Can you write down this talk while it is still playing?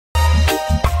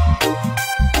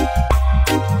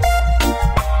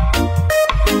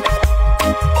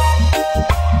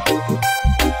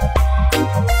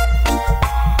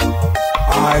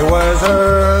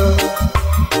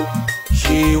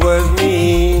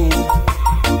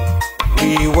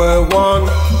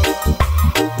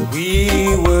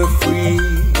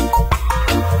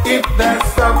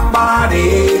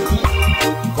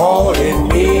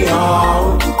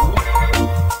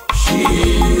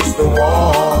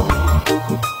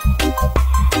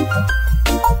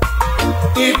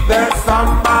If there's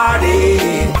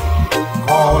somebody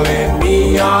calling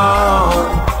me on,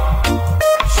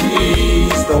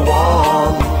 she's the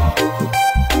one.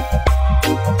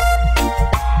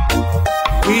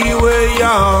 We were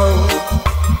young,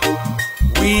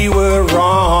 we were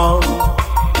wrong,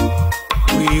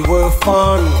 we were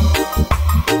fun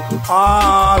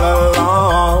all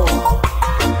along.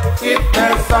 If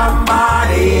there's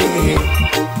somebody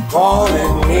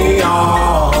calling me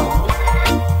on,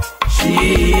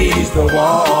 she's the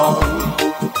one.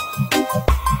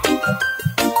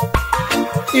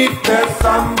 If there's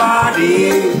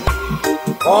somebody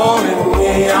calling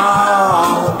me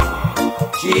on,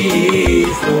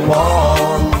 she's the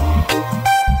one.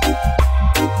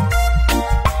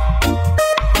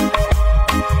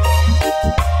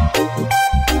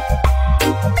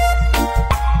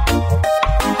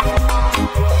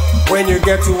 When you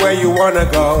get to where you wanna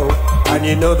go, and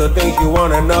you know the things you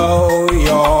wanna know,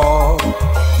 you're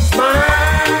smiling.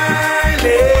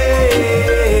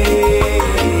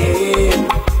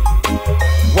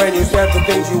 When you said the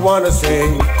things you wanna say,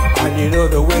 and you know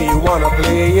the way you wanna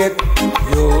play it,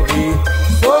 you'll be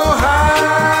so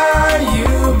high,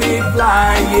 you'll be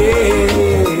flying.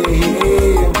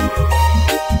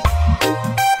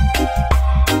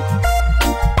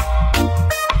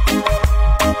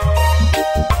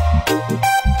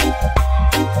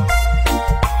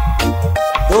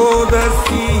 Though the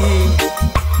sea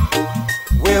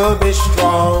will be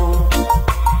strong,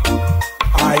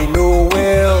 I know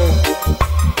we'll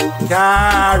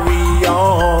carry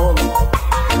on.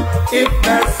 If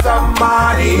there's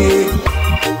somebody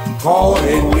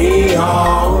calling me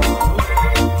on,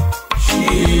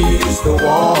 she's the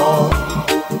one.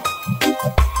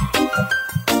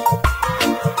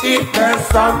 If there's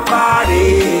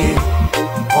somebody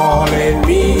calling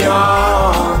me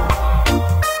on,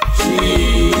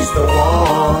 she's the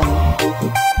one.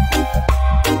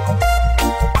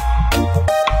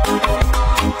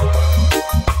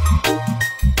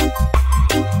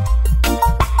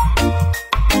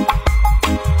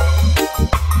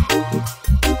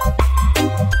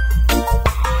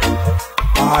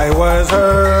 I was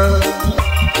her,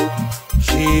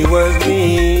 she was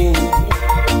me.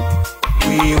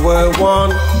 We were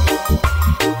one,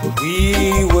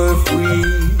 we were free.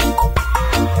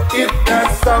 If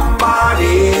there's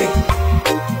somebody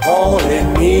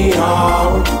calling me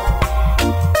on,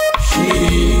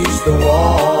 she's the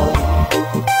one.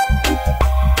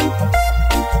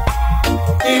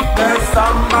 If there's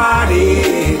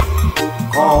somebody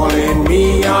calling me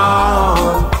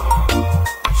on,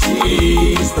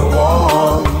 she's the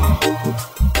one.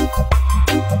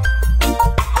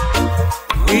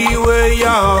 We were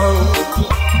young,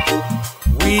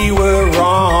 we were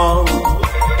wrong,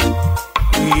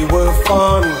 we were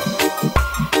fun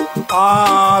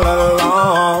all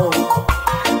along.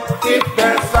 If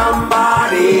there's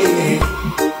somebody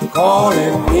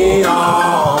calling me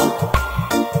on,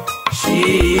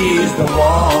 she's the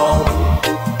one.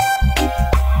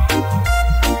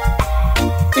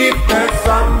 If there's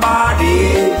somebody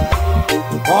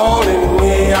calling me